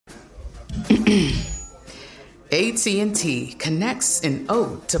AT&T connects an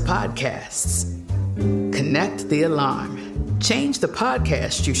ode to podcasts. Connect the alarm. Change the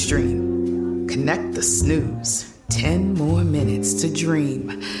podcast you stream. Connect the snooze. 10 more minutes to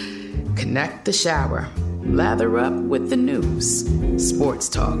dream. Connect the shower. Lather up with the news. Sports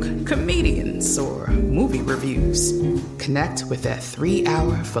talk, comedians, or movie reviews. Connect with that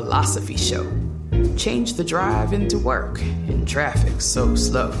 3-hour philosophy show. Change the drive into work in traffic so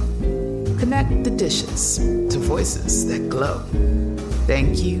slow. Connect the dishes to voices that glow.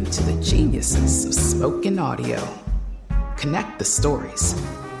 Thank you to the geniuses of spoken audio. Connect the stories.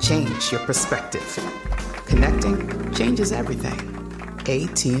 Change your perspective. Connecting changes everything.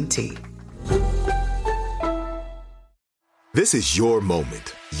 AT&T. This is your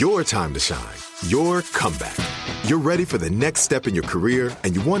moment, your time to shine, your comeback. You're ready for the next step in your career,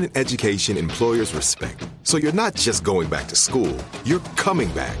 and you want an education employers respect. So you're not just going back to school, you're coming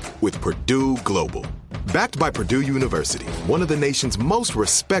back with Purdue Global. Backed by Purdue University, one of the nation's most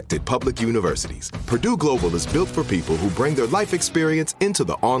respected public universities, Purdue Global is built for people who bring their life experience into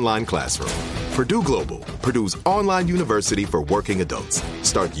the online classroom. Purdue Global, Purdue's online university for working adults.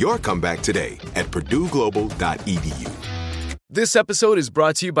 Start your comeback today at purdueglobal.edu. This episode is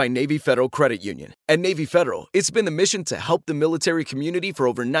brought to you by Navy Federal Credit Union. At Navy Federal, it's been the mission to help the military community for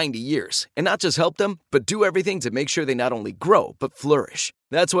over 90 years. And not just help them, but do everything to make sure they not only grow, but flourish.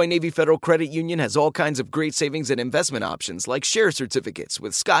 That's why Navy Federal Credit Union has all kinds of great savings and investment options like share certificates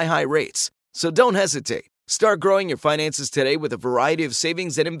with sky-high rates. So don't hesitate. Start growing your finances today with a variety of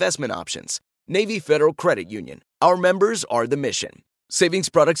savings and investment options. Navy Federal Credit Union. Our members are the mission. Savings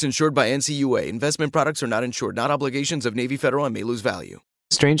products insured by NCUA. Investment products are not insured, not obligations of Navy Federal and may lose value.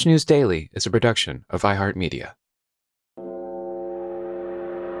 Strange News Daily is a production of iHeartMedia.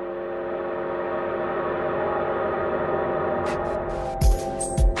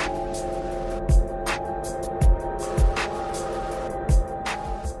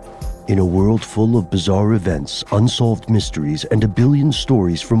 In a world full of bizarre events, unsolved mysteries, and a billion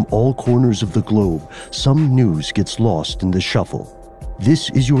stories from all corners of the globe, some news gets lost in the shuffle. This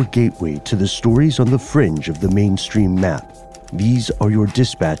is your gateway to the stories on the fringe of the mainstream map. These are your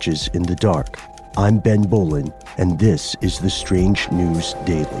dispatches in the dark. I'm Ben Bolin, and this is the Strange News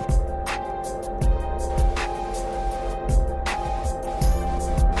Daily.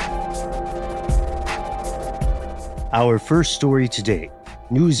 Our first story today.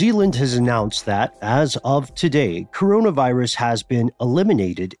 New Zealand has announced that, as of today, coronavirus has been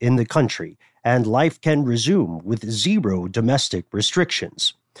eliminated in the country, and life can resume with zero domestic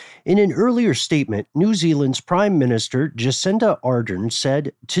restrictions. In an earlier statement, New Zealand's Prime Minister Jacinda Ardern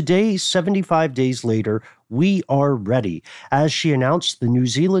said, "Today, 75 days later, we are ready," as she announced the New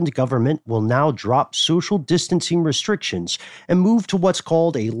Zealand government will now drop social distancing restrictions and move to what's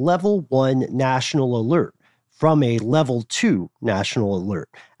called a Level 1 national alert from a Level 2 national alert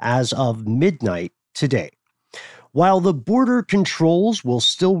as of midnight today. While the border controls will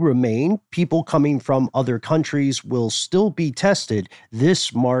still remain, people coming from other countries will still be tested.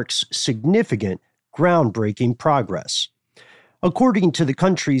 This marks significant, groundbreaking progress. According to the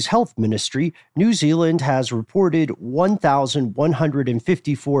country's health ministry, New Zealand has reported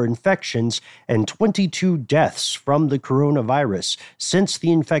 1,154 infections and 22 deaths from the coronavirus since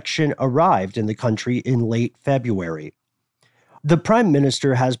the infection arrived in the country in late February. The Prime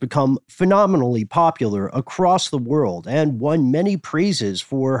Minister has become phenomenally popular across the world and won many praises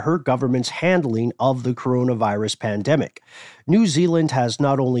for her government's handling of the coronavirus pandemic. New Zealand has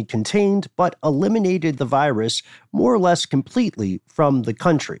not only contained but eliminated the virus more or less completely from the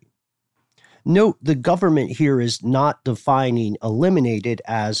country. Note, the government here is not defining eliminated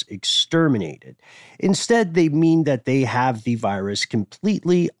as exterminated. Instead, they mean that they have the virus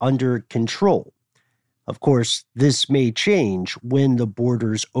completely under control. Of course, this may change when the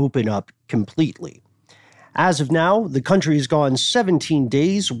borders open up completely. As of now, the country has gone 17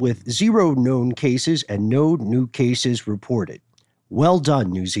 days with 0 known cases and no new cases reported. Well done,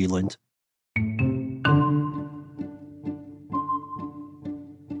 New Zealand.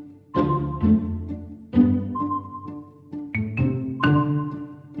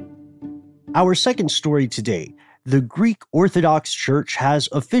 Our second story today. The Greek Orthodox Church has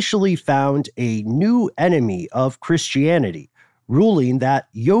officially found a new enemy of Christianity, ruling that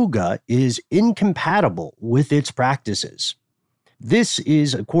yoga is incompatible with its practices. This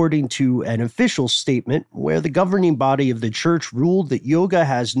is according to an official statement where the governing body of the church ruled that yoga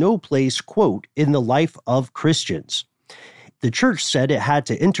has no place, quote, in the life of Christians. The church said it had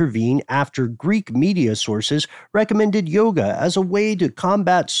to intervene after Greek media sources recommended yoga as a way to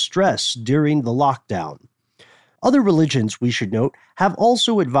combat stress during the lockdown. Other religions, we should note, have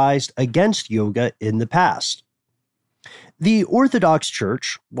also advised against yoga in the past. The Orthodox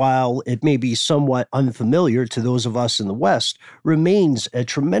Church, while it may be somewhat unfamiliar to those of us in the West, remains a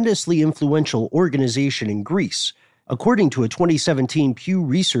tremendously influential organization in Greece. According to a 2017 Pew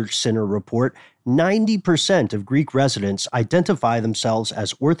Research Center report, 90% of Greek residents identify themselves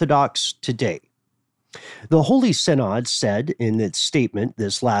as Orthodox today. The Holy Synod said in its statement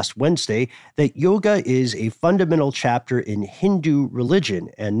this last Wednesday that yoga is a fundamental chapter in Hindu religion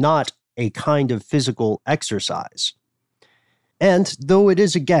and not a kind of physical exercise. And though it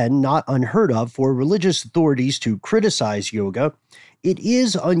is again not unheard of for religious authorities to criticize yoga, it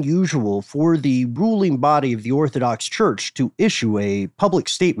is unusual for the ruling body of the Orthodox Church to issue a public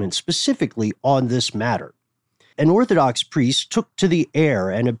statement specifically on this matter. An Orthodox priest took to the air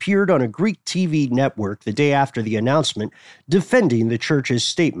and appeared on a Greek TV network the day after the announcement, defending the church's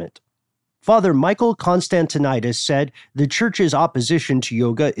statement. Father Michael Constantinides said the church's opposition to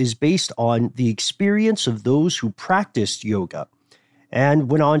yoga is based on the experience of those who practiced yoga,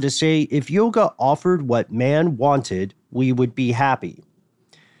 and went on to say if yoga offered what man wanted, we would be happy.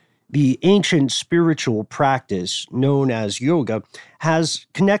 The ancient spiritual practice known as yoga has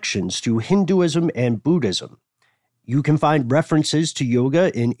connections to Hinduism and Buddhism. You can find references to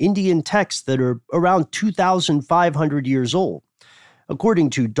yoga in Indian texts that are around 2,500 years old. According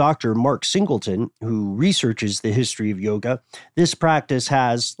to Dr. Mark Singleton, who researches the history of yoga, this practice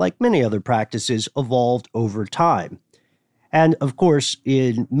has, like many other practices, evolved over time. And of course,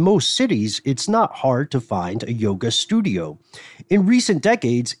 in most cities, it's not hard to find a yoga studio. In recent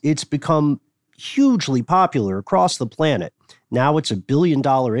decades, it's become hugely popular across the planet. Now it's a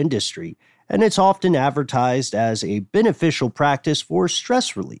billion-dollar industry, and it's often advertised as a beneficial practice for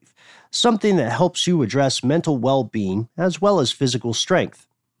stress relief, something that helps you address mental well-being as well as physical strength.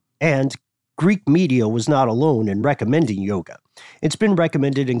 And Greek media was not alone in recommending yoga. It's been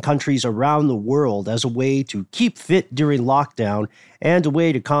recommended in countries around the world as a way to keep fit during lockdown and a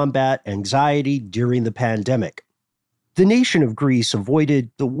way to combat anxiety during the pandemic. The nation of Greece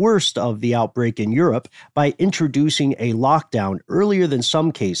avoided the worst of the outbreak in Europe by introducing a lockdown earlier than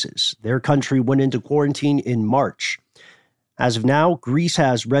some cases. Their country went into quarantine in March. As of now, Greece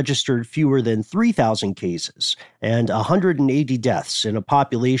has registered fewer than 3,000 cases and 180 deaths in a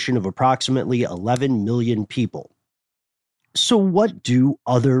population of approximately 11 million people. So what do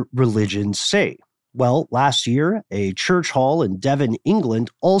other religions say? Well, last year, a church hall in Devon, England,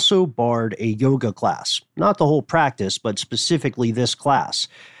 also barred a yoga class. Not the whole practice, but specifically this class.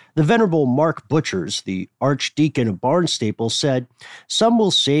 The Venerable Mark Butchers, the Archdeacon of Barnstaple, said, "Some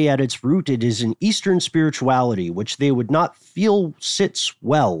will say at its root it is an Eastern spirituality, which they would not feel sits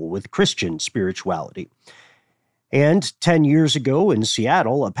well with Christian spirituality." And 10 years ago in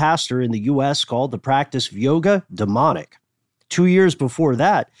Seattle, a pastor in the U.S. called the practice of yoga demonic. 2 years before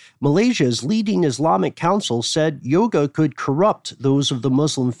that, Malaysia's leading Islamic council said yoga could corrupt those of the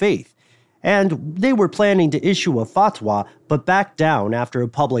Muslim faith. And they were planning to issue a fatwa, but backed down after a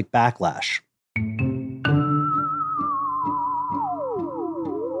public backlash.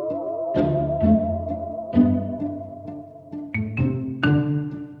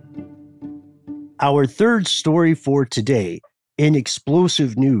 Our third story for today. In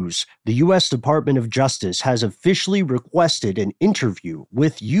explosive news, the U.S. Department of Justice has officially requested an interview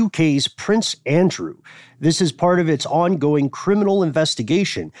with UK's Prince Andrew. This is part of its ongoing criminal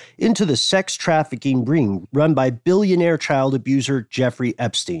investigation into the sex trafficking ring run by billionaire child abuser Jeffrey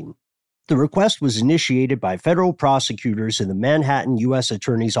Epstein. The request was initiated by federal prosecutors in the Manhattan U.S.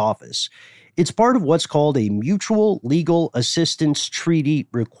 Attorney's Office. It's part of what's called a Mutual Legal Assistance Treaty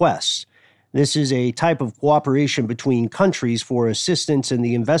request. This is a type of cooperation between countries for assistance in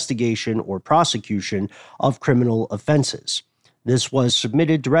the investigation or prosecution of criminal offenses. This was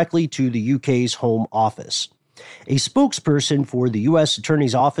submitted directly to the UK's Home Office. A spokesperson for the U.S.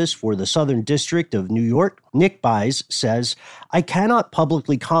 Attorney's Office for the Southern District of New York, Nick Bies, says, "I cannot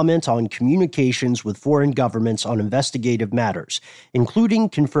publicly comment on communications with foreign governments on investigative matters, including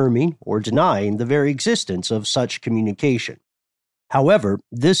confirming or denying the very existence of such communication." However,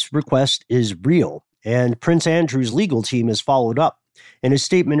 this request is real, and Prince Andrew's legal team has followed up. In a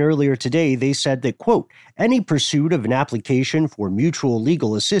statement earlier today, they said that, quote, "any pursuit of an application for mutual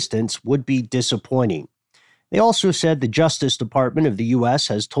legal assistance would be disappointing." They also said the Justice Department of the U.S.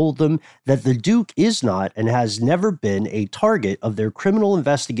 has told them that the Duke is not and has never been a target of their criminal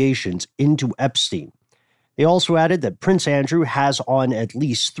investigations into Epstein. They also added that Prince Andrew has on at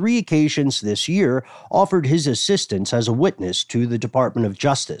least 3 occasions this year offered his assistance as a witness to the Department of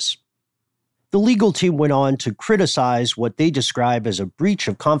Justice. The legal team went on to criticize what they describe as a breach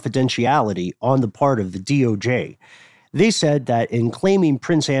of confidentiality on the part of the DOJ. They said that in claiming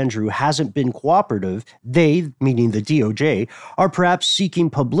Prince Andrew hasn't been cooperative, they, meaning the DOJ, are perhaps seeking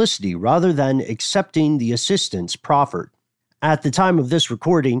publicity rather than accepting the assistance proffered. At the time of this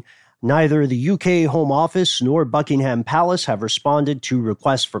recording, neither the UK Home Office nor Buckingham Palace have responded to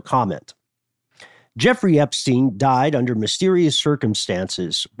requests for comment. Jeffrey Epstein died under mysterious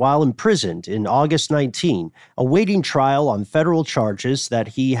circumstances while imprisoned in August 19, awaiting trial on federal charges that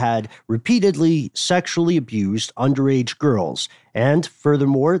he had repeatedly sexually abused underage girls, and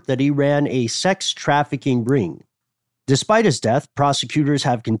furthermore, that he ran a sex trafficking ring. Despite his death, prosecutors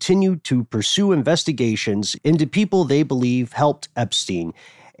have continued to pursue investigations into people they believe helped Epstein,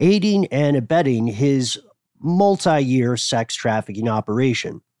 aiding and abetting his multi-year sex trafficking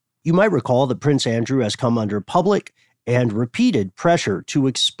operation. You might recall that Prince Andrew has come under public and repeated pressure to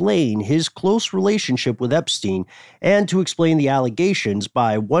explain his close relationship with Epstein and to explain the allegations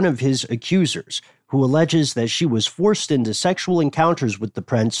by one of his accusers, who alleges that she was forced into sexual encounters with the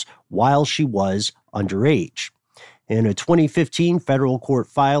prince while she was underage. In a 2015 federal court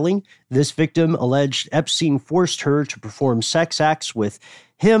filing, this victim alleged Epstein forced her to perform sex acts with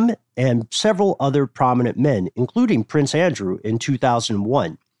him and several other prominent men, including Prince Andrew, in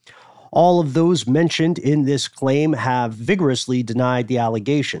 2001. All of those mentioned in this claim have vigorously denied the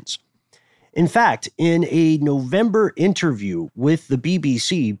allegations. In fact, in a November interview with the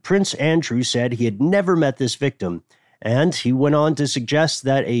BBC, Prince Andrew said he had never met this victim, and he went on to suggest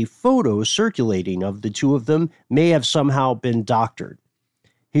that a photo circulating of the two of them may have somehow been doctored.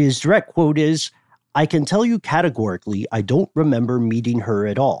 His direct quote is, "I can tell you categorically I don't remember meeting her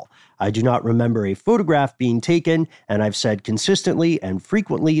at all. I do not remember a photograph being taken, and I've said consistently and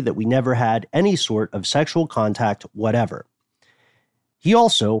frequently that we never had any sort of sexual contact whatever." He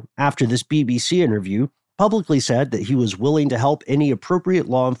also, after this BBC interview, publicly said that he was willing to help any appropriate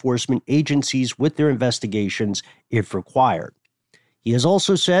law enforcement agencies with their investigations if required. He has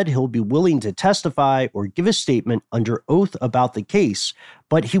also said he'll be willing to testify or give a statement under oath about the case,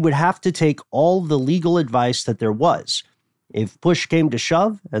 but he would have to take all the legal advice that there was. If push came to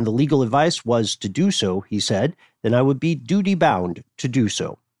shove and the legal advice was to do so, he said, then I would be duty-bound to do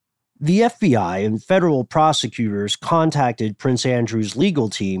so. The FBI and federal prosecutors contacted Prince Andrew's legal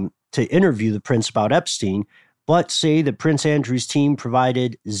team to interview the prince about Epstein, but say that Prince Andrew's team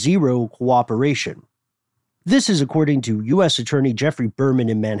provided zero cooperation. This is according to U.S. Attorney Geoffrey Berman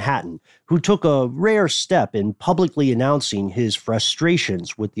in Manhattan, who took a rare step in publicly announcing his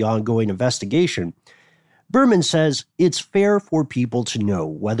frustrations with the ongoing investigation. Berman says it's fair for people to know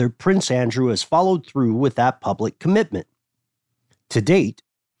whether Prince Andrew has followed through with that public commitment. To date,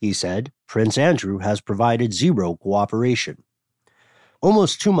 he said, Prince Andrew has provided zero cooperation.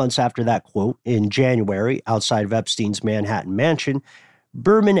 Almost 2 months after that quote, in January, outside of Epstein's Manhattan mansion,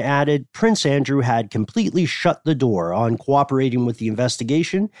 Berman added Prince Andrew had completely shut the door on cooperating with the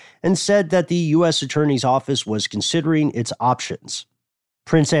investigation and said that the U.S. Attorney's Office was considering its options.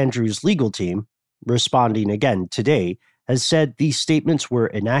 Prince Andrew's legal team, responding again today, has said these statements were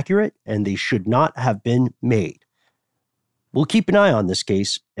inaccurate and they should not have been made. We'll keep an eye on this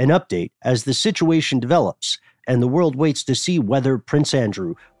case and update as the situation develops, and the world waits to see whether Prince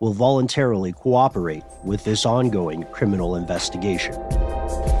Andrew will voluntarily cooperate with this ongoing criminal investigation.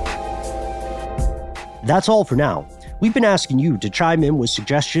 That's all for now. We've been asking you to chime in with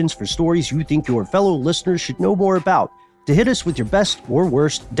suggestions for stories you think your fellow listeners should know more about, to hit us with your best or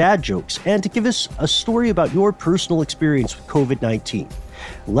worst dad jokes, and to give us a story about your personal experience with COVID-19.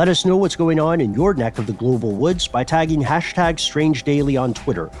 Let us know what's going on in your neck of the global woods by tagging #StrangeDaily on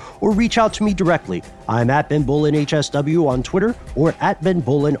Twitter, or reach out to me directly. I'm at Ben Bowlin HSW on Twitter or at Ben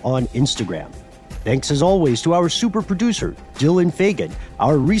Bowlin on Instagram. Thanks as always to our super producer, Dylan Fagan,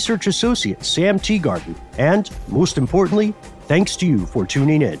 our research associate, Sam Teagarden, and most importantly, thanks to you for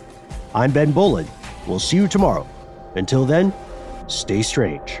tuning in. I'm Ben Bowlin. We'll see you tomorrow. Until then, stay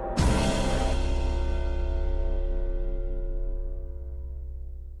strange.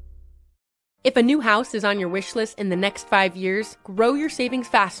 If a new house is on your wish list in the next 5 years, grow your savings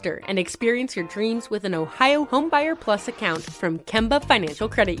faster and experience your dreams with an Ohio Homebuyer Plus account from Kemba Financial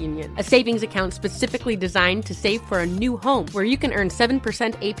Credit Union. A savings account specifically designed to save for a new home, where you can earn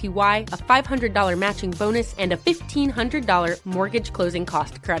 7% APY, a $500 matching bonus, and a $1,500 mortgage closing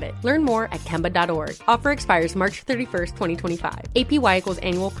cost credit. Learn more at Kemba.org. Offer expires March 31st, 2025. APY equals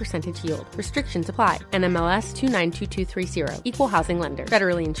annual percentage yield. Restrictions apply. NMLS 292230. Equal housing lender.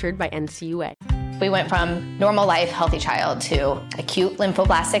 Federally insured by NCUA. We went from normal life, healthy child to acute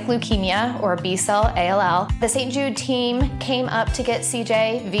lymphoblastic leukemia, or B-cell ALL. The St. Jude team came up to get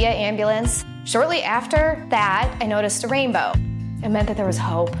CJ via ambulance. Shortly after that, I noticed a rainbow. It meant that there was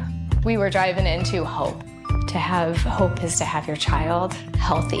hope. We were driving into hope. To have hope is to have your child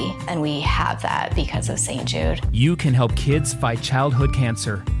healthy, and we have that because of St. Jude. You can help kids fight childhood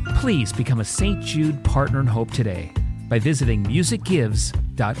cancer. Please become a St. Jude Partner in Hope today by visiting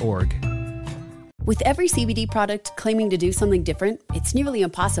musicgives.org. With every CBD product claiming to do something different, it's nearly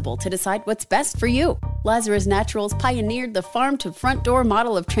impossible to decide what's best for you. Lazarus Naturals pioneered the farm-to-front-door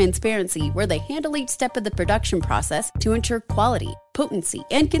model of transparency, where they handle each step of the production process to ensure quality, potency,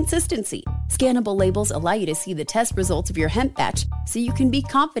 and consistency. Scannable labels allow you to see the test results of your hemp batch, so you can be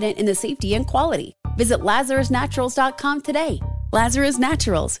confident in the safety and quality. Visit LazarusNaturals.com today. Lazarus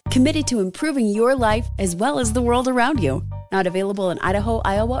Naturals, committed to improving your life as well as the world around you. Not available in Idaho,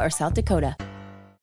 Iowa, or South Dakota.